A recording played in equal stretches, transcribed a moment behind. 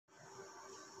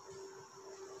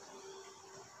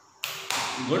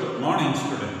Good morning,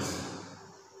 students.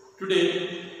 Today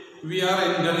we are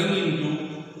entering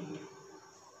into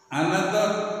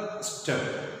another step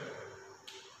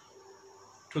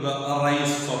to the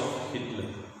rise of Hitler.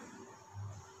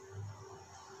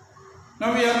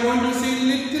 Now we are going to see a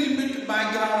little bit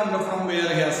background from where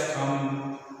he has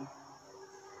come,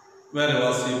 where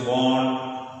was he born,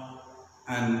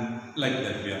 and like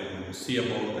that we are going to see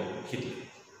about Hitler.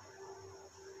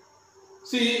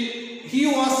 See, he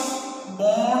was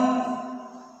born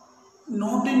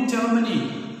not in Germany,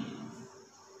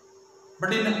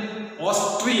 but in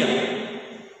Austria.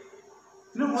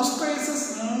 Austria is a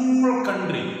small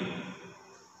country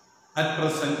at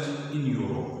present in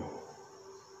Europe.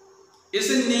 It's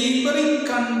a neighboring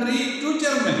country to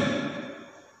Germany.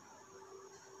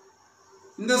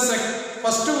 In the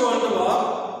First World War,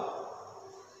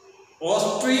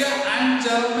 Austria and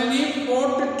Germany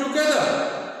fought together.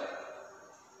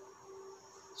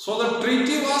 So the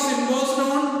treaty was imposed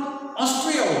on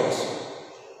Austria also.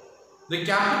 The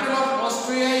capital of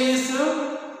Austria is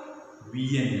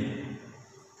Vienna.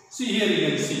 See, here you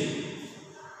can see.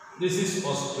 This is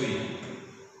Austria.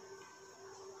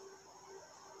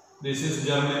 This is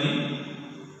Germany.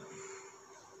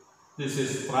 This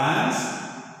is France.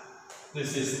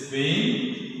 This is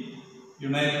Spain,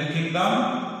 United Kingdom,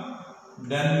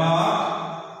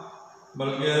 Denmark,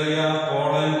 Bulgaria,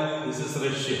 Poland. This is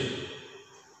Russia.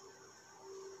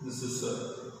 This is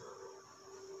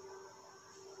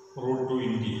road to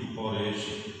India or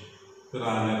Asia,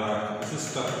 Iran, Iraq. This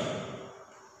is Turkey.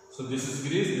 So this is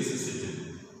Greece, this is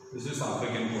Italy. This is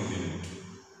African continent.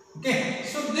 Okay,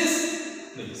 so this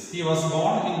place, he was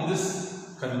born in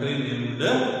this country named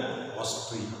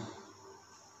Austria.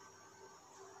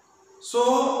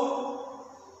 So,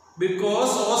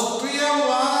 because Austria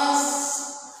was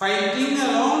fighting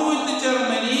along with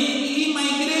Germany, he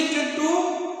migrated to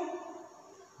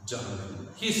Germany.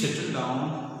 He settled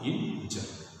down in Germany.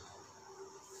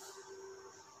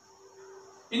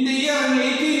 In the year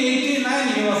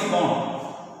 1889 he was born.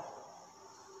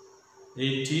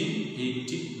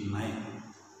 1889.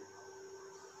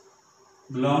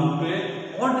 Belonged to an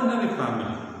ordinary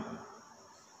family.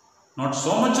 Not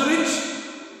so much rich,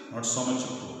 not so much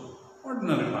poor.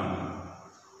 Ordinary family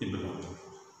he belonged to.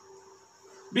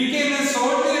 Became a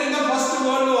soldier in the First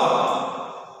World War.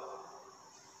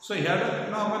 So he had a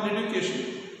normal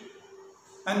education.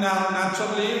 And now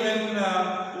naturally when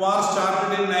war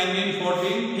started in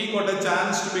 1914, he got a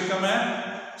chance to become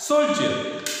a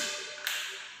soldier.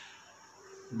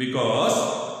 Because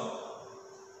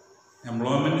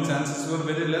employment chances were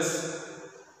very less.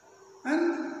 And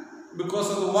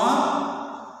because of the war,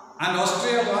 and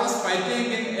Austria was fighting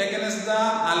against the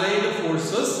Allied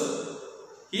forces,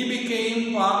 he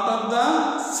became part of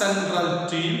the central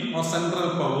team or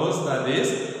central powers, that is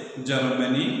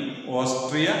Germany,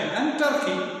 Austria and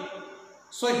Turkey.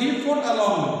 So he fought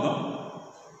along with them.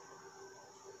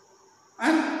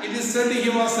 And it is said he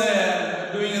was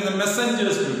doing the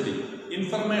messenger's duty.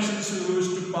 Information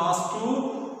used to pass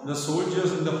to the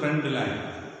soldiers in the front line.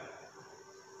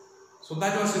 So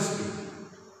that was his duty.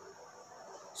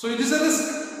 So it is a risk.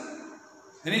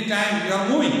 Anytime you are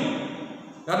moving,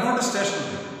 you are not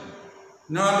stationary.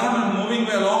 You are not moving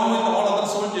along with all other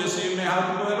soldiers, you may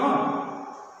have to go along.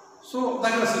 So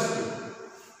that was his duty.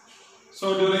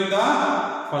 So during the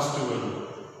First World War.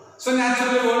 So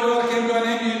naturally World War came to an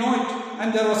end, you know it.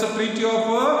 And there was a treaty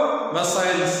of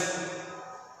Versailles.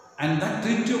 And that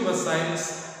treaty of Versailles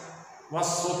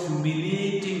was so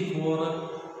humiliating for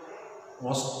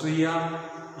Austria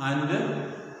and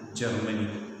Germany.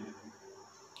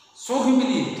 So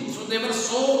humiliating. So they were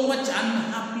so much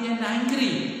unhappy and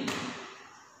angry.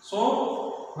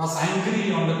 So was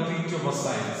angry on the treaty of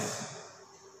Versailles.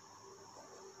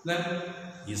 Then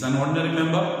he is an ordinary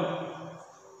member.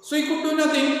 So he could do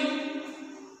nothing.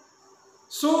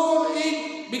 So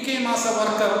he became as a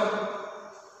worker.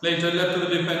 Later left the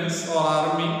defense or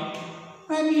army.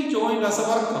 And he joined as a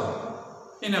worker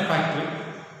in a factory.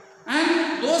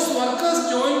 And those workers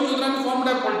joined together and formed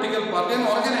a political party and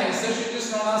organization. It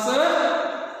is known as a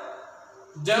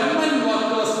German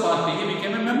Workers' Party. He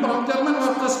became a member of German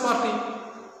Workers' Party.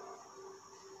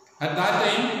 At that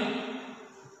time,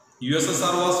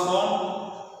 USSR was formed.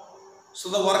 So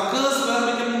the workers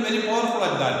were becoming very powerful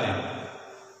at that time.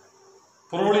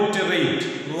 Proletariat,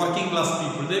 the working class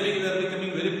people, they were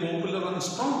becoming very popular and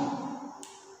strong.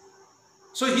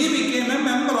 So he became a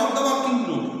member of the working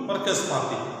group, Workers'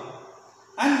 Party.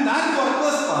 And that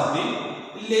Workers' Party,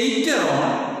 later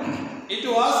on, it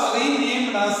was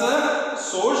renamed as a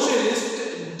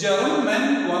Socialist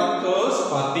German Workers'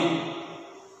 Party.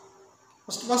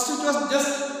 First it was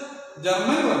just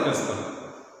German Workers' Party.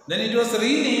 Then it was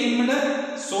renamed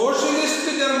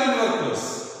Socialist German Workers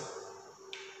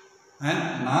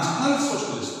and National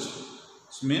Socialist.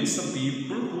 This means the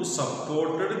people who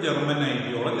supported German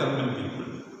ideology, German people.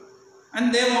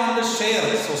 And they want to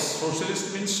share. So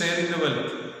socialist means sharing the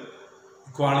wealth,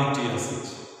 equality as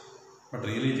such. But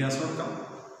really it has not come.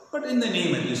 But in the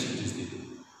name at least it is there.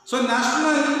 So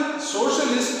National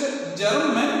Socialist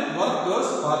German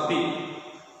Workers Party.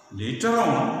 Later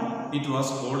on, it was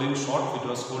called, in short, it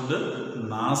was called the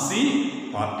Nazi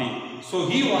Party. So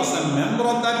he was a member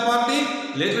of that party,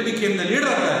 later became the leader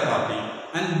of that party.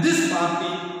 And this party,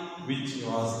 which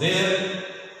was there,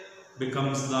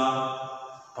 becomes the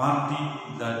party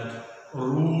that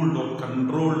ruled or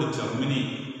controlled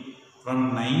Germany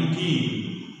from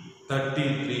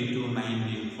 1933 to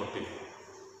 1944.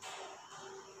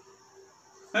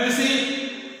 Now you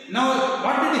see, now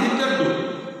what did Hitler do?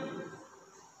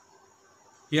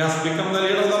 He has become the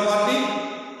leader of the party.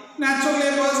 Naturally,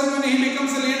 a person, when he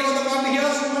becomes the leader of the party, he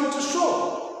has want to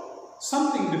show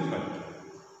something different.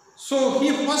 So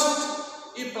he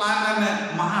planned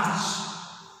a march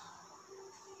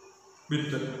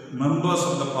with the members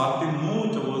of the party,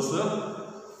 moved towards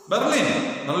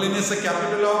Berlin. Berlin is the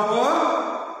capital of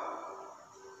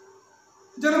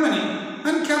Germany,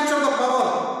 and captured the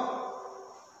power.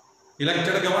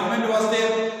 Elected government was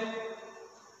there.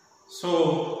 So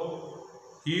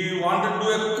he wanted to do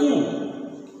a coup,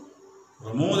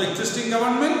 remove the existing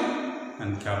government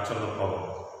and capture the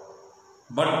power.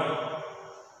 But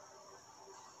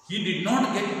he did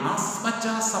not get as much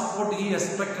as support he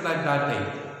expected at that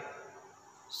time.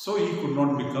 So he could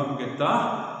not get the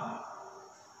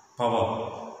power.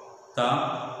 The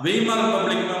Weimar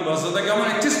Republic members of the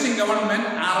existing government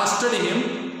arrested him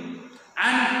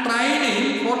and tried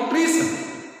him for treason.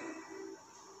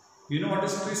 You know what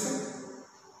is treason?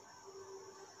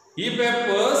 If a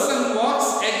person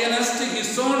works against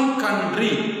his own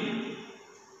country,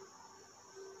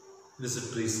 it is a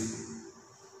treason.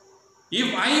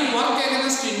 If I work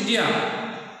against India,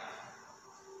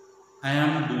 I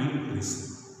am doing treason.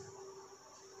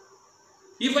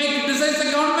 If I criticize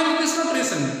the government, it is not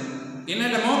treason. In a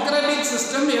democratic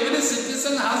system, every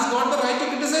citizen has got the right to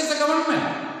criticize the government.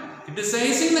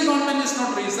 Criticizing the government is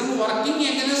not treason. Working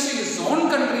against his own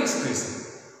country is treason.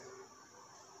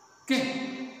 Okay.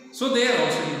 So they are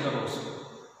also Hitler also.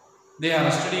 They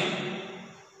arrested him.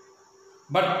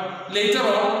 But later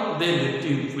on, they let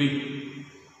him free.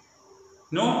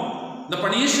 No, the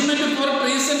punishment for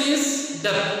treason is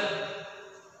death.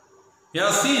 You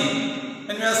have seen,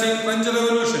 when we have seen French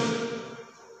Revolution,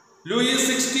 Louis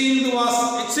XVI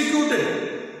was executed,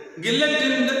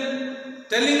 guillotined,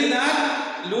 telling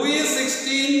that Louis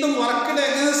XVI worked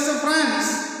against France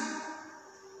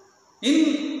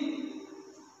in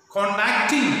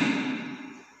contacting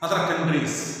other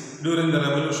countries during the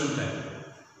revolution time.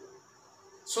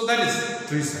 So that is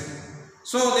treason.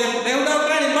 So they would have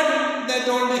tried him, but they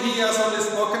told he has only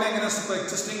spoken against the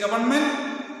existing government.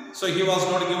 So he was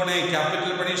not given a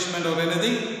capital punishment or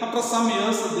anything. After some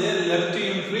years, they left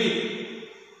him free.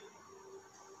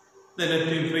 They left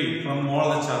him free from all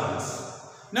the charges.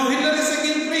 Now Hitler is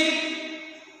again free.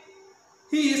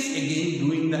 He is again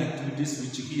doing the activities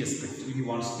which he expected, he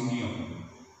was thinking of.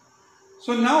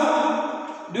 So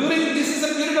now, during this is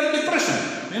a period of depression.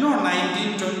 You know,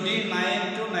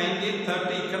 1929 to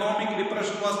 1930, economic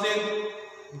depression was there.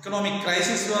 Economic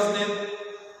crisis was there.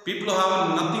 People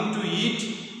have nothing to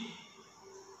eat.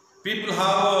 People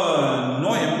have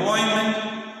no employment.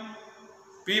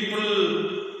 People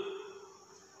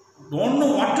don't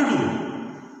know what to do.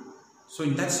 So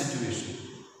in that situation,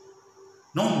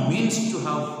 no means to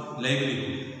have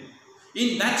livelihood.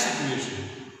 In that situation,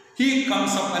 he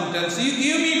comes up and tells, you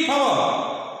give me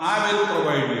power, I will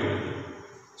provide you.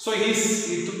 So he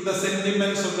took the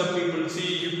sentiments of the people.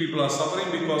 See, you people are suffering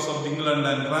because of England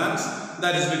and France.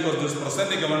 That is because this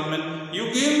present government.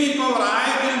 You give me power,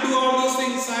 I will do all those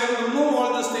things. I will remove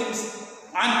all those things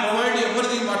and provide you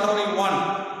everything whatever you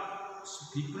want. So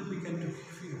people began to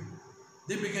fear.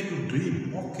 They began to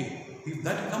dream. Okay, if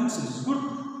that comes, it's good.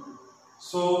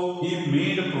 So he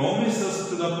made promises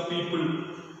to the people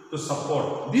to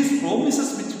support. These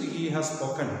promises which he has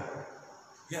spoken,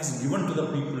 he has given to the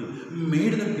people,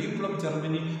 made the people of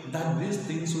Germany that these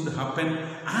things would happen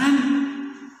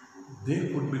and they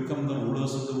could become the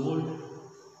rulers of the world.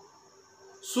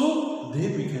 So they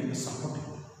began to support him.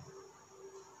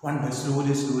 One by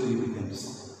slowly he began to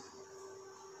support.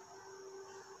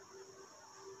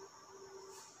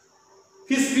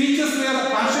 His speeches were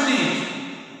passionate.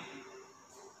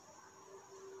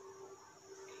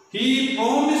 He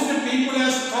promised the people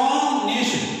a strong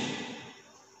nation.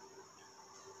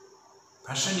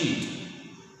 Passionate.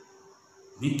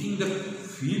 making the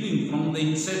feeling from the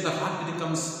inside the heart it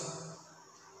comes,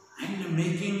 and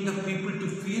making the people to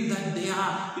feel that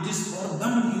it is for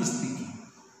them he is speaking.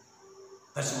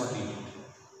 That's what he did.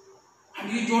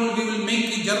 And he told, we will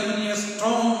make Germany a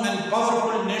strong and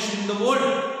powerful nation in the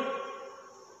world.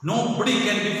 Nobody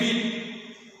can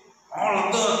defeat. All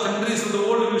other countries of the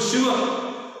world will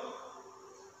shiver.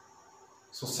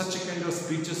 So such a kind of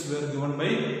speeches were given by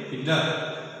Hitler.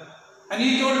 And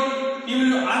he told he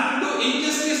will undo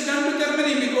injustice done to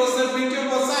Germany, because the Treaty of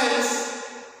Versailles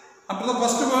after the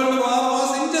First World War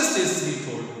was injustice, he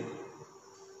told.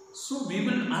 So we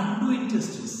will undo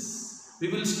injustice. We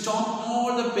will stop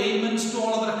all the payments to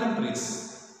all other countries.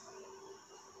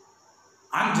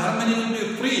 And Germany will be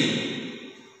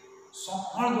free. So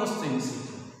all those things he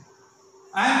told.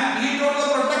 And he told to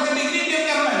protect the dignity of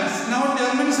Germans. Now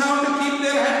Germans have to keep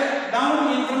their head down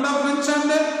in front of French and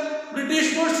the British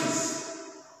forces,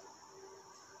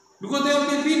 because they are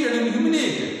defeated and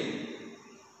humiliated.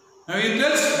 Now he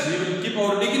tells, we will keep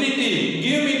our dignity.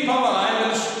 Give me power. I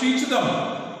will teach them.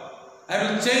 I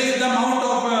will chase them out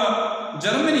of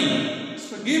Germany.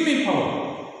 So give me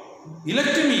power.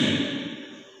 Elect me.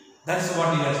 That's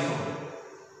what he has told.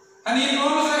 And he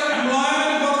promised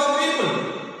employment for the people.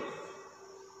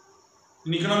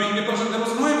 In economic depression, there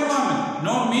was no employment,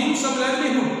 no means of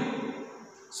livelihood.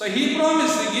 So he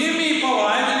promised, give me power,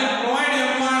 I will provide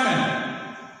employment.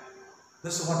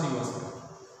 That's what he was doing.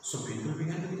 So people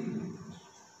began to think.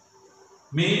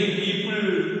 Made people,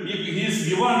 if he is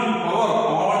given power,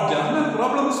 all German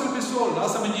problems will be solved.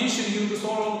 As a magician, he will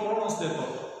solve all the problems they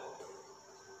thought.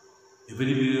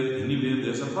 Everywhere, anywhere,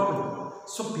 there is a problem.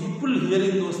 So people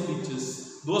hearing those speeches,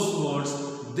 those words,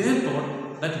 they thought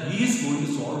that he is going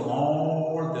to solve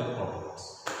all their problems.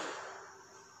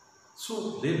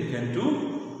 So they began to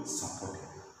support him.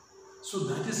 So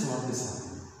that is what is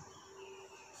happening.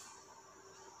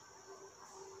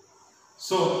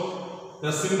 So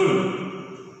the symbol,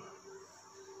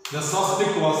 the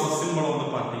swastika was a symbol of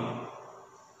the party.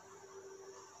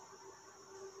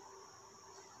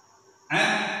 And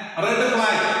red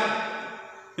flag,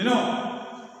 you know,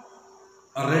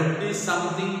 red is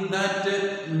something that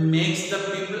makes the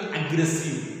people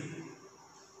aggressive,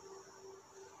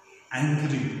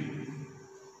 angry.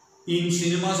 In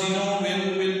cinemas, you know,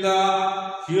 when the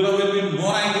hero will be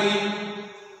more angry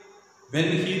when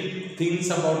he thinks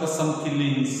about some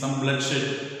killings, some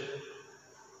bloodshed.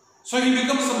 So he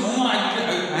becomes more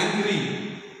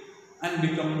angry and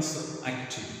becomes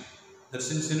active.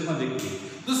 That's in cinema they do.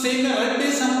 The same way, red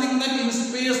is something that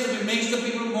inspires them, makes the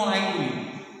people more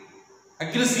angry.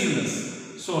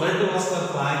 Aggressiveness. So red was the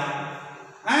flag.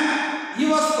 And he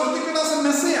was projected as a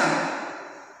Messiah.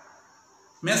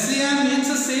 Messiah means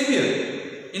a savior.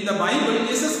 In the Bible,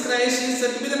 Jesus Christ is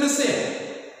said to be the Messiah.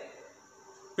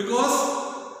 Because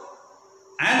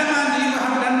Adam and Eve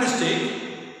have done mistake.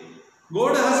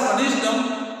 God has punished them,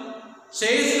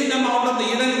 chased them out of the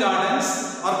Eden gardens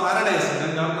or paradise.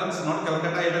 Eden gardens, not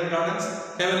Calcutta Eden gardens,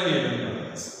 heavenly Eden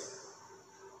gardens.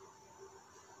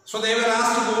 So they were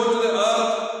asked to go to the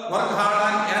earth, work hard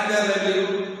and earn their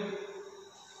livelihood.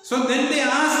 So then they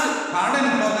asked pardon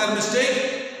for their mistake.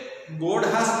 God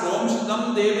has promised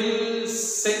them they will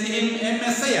send him a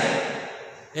Messiah,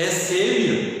 a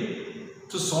savior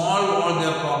to solve all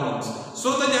their problems.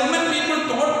 So the German people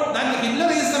thought that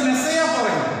Hitler is the Messiah for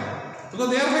them, because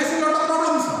they are facing a lot of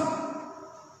problems now.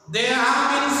 They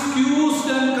have been excused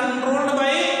and controlled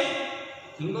by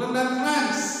England and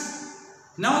France.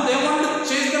 Now they want to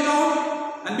chase them out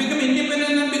and become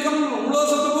independent and become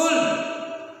rulers of the world.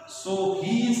 So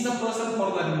he is the person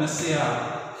for that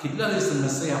Messiah. Hitler is the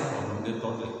Messiah for them. They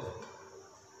thought like that.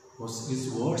 Because his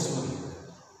words were like that.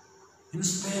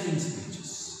 Inspiring speeches,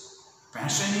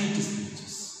 passionate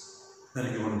speeches that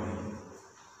are given by him.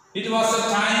 It was a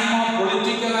time of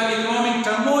political and economic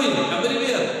turmoil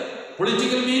everywhere.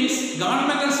 Political means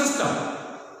governmental system.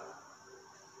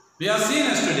 We have seen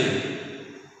yesterday.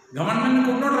 Government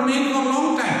could not remain for a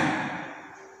long time.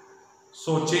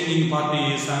 So changing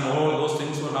parties and all those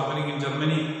things were happening in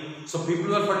Germany. So people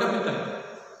were fed up with that.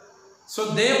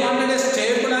 So they wanted a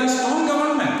stable and strong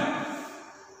government.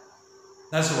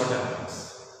 That's what happens.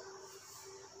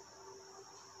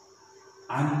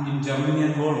 And in Germany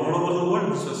and all over the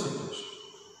world, this was the situation.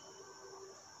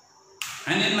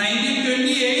 And in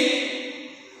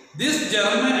 1928, this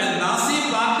German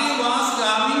Nazi party was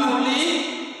having only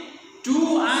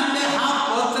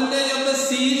 2.5% of the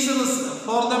seats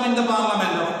for them in the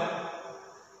parliament.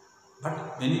 But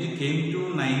when it came to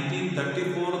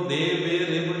 1934, they were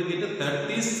able to get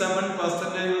 37% of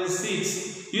the seats.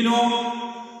 You know,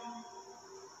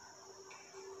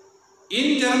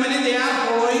 in Germany they are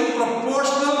following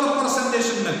proportional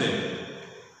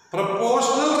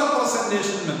Proportional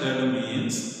representation method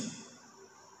means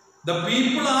the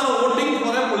people are voting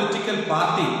for a political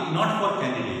party, not for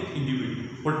candidate, individual,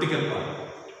 political party.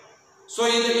 So,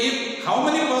 if how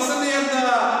many percentage of the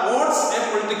votes a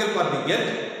political party get,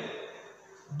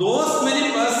 those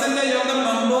many percentage of the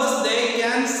members they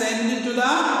can send it to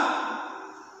the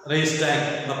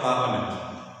Reichstag, the parliament.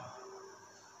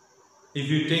 If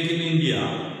you take in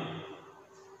India,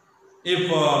 if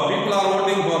people are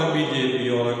voting for a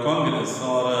BJP or a Congress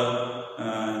or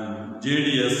a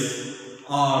JDS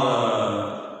or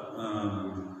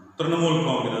Trinamool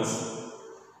Congress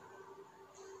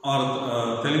or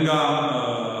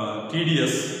Telangana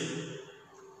TDS,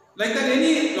 like that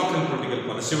any local political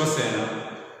party, Shiva Sena.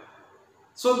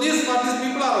 So these parties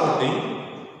people are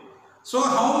voting. So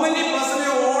how many percentage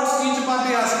of votes each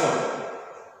party has got?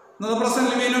 Now the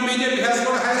present we know BJP has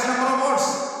got highest number of votes.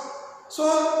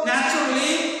 So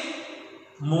naturally,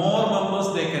 more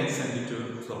members they can send it to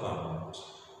the parliament.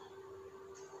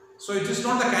 So it is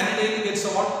not the candidate who gets a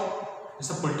vote, it's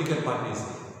a political party.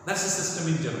 That's the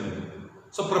system in Germany.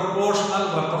 So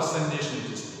proportional representation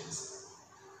it is.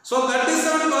 So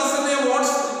 37%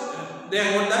 votes they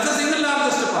have got. That's the single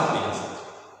largest party.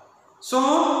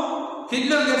 So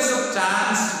Hitler gets a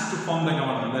chance to form the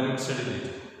government. That is studied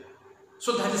later.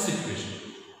 So that is the situation.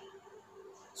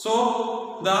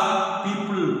 So the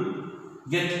people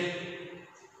get.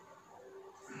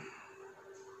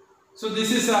 So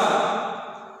this is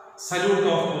a salute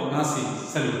of Nazi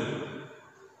salute.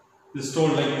 This is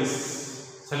told like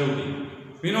this, saluting.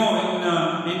 We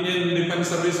know in Indian defense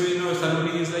service, we know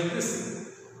saluting is like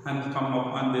this, and come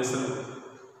up and they salute.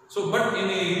 So, but in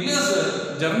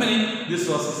Hitler's Germany, this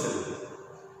was a salute.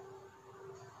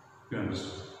 You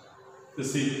understand? You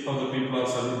see how the people are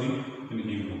saluting in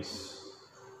Hebrews.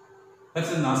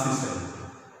 That's a Nazi salute.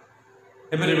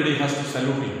 Everybody has to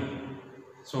salute him.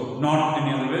 So, not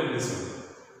any other way, this one.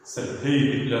 Salute. Hey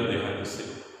Hitler, they have to say.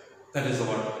 That is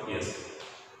what, yes.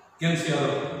 You can see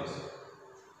other things.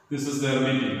 This is their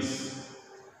meetings.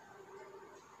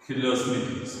 Hitler's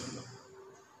meetings.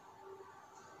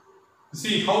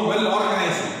 See how well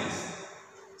organized it is.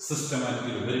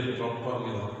 Systematically, very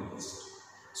properly organized.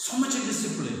 So much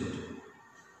discipline.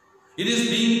 It is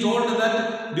being told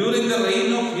that during the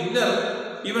reign of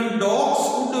Hitler, even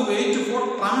dogs would wait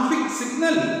for traffic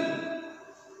signal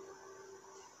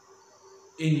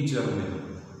in Germany.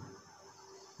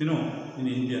 You know, in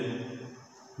India,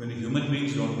 when human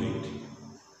beings don't wait,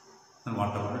 and what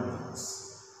about dogs?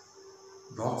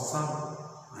 Dogs are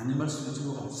animals which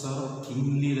will observe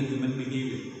keenly the human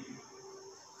behavior.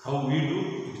 How we do,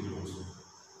 it will also.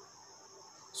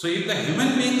 So if the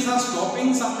human beings are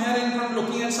stopping somewhere in front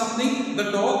looking at something,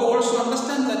 the dog also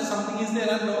understands that something is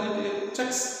there and dog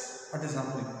checks what is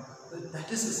happening.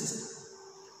 That is the system.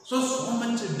 So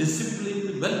much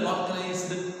disciplined, well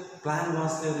organized plan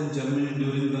was there in Germany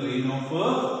during the reign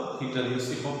of Hitler. You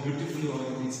see how beautifully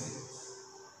organized it is.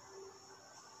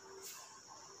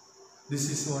 This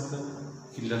is what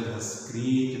Hitler has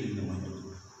created in the mind of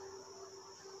people.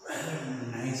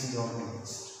 Very nicely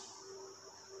organized.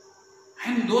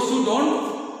 And those who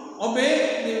don't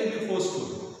obey, they will be forced to.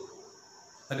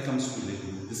 That comes to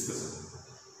later, discuss.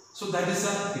 So that is a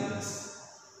thickness.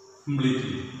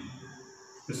 Completely.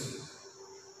 Yes.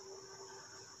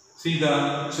 See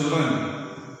the children,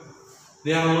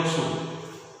 they are also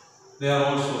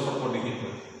supporting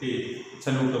Hitler. Hey,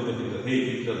 salute of the Hitler.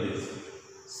 Hey, Hitler this.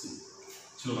 See,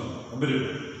 children,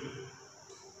 everybody.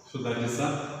 So that is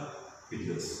a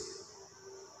Hitler's.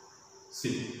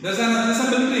 See, there's a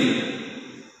military.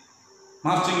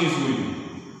 Marching is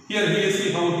going. Here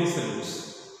see how he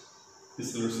salutes. He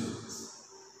salutes.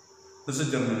 This is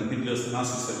Germany. Hitler's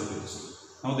Nazi salutes.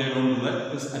 Now they don't do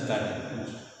that. It's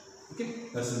attacking. Okay,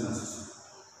 that's the Nazi.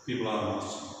 People are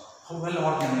marching. How well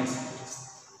organized it is.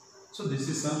 So this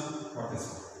is what is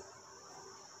it.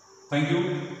 Thank you.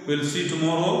 We'll see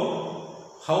tomorrow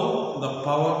how the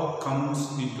power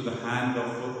comes into the hand of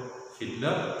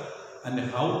Hitler and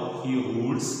how he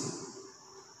rules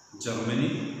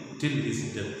Germany till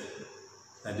his death.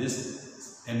 That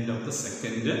is end of the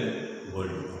Second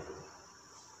World War.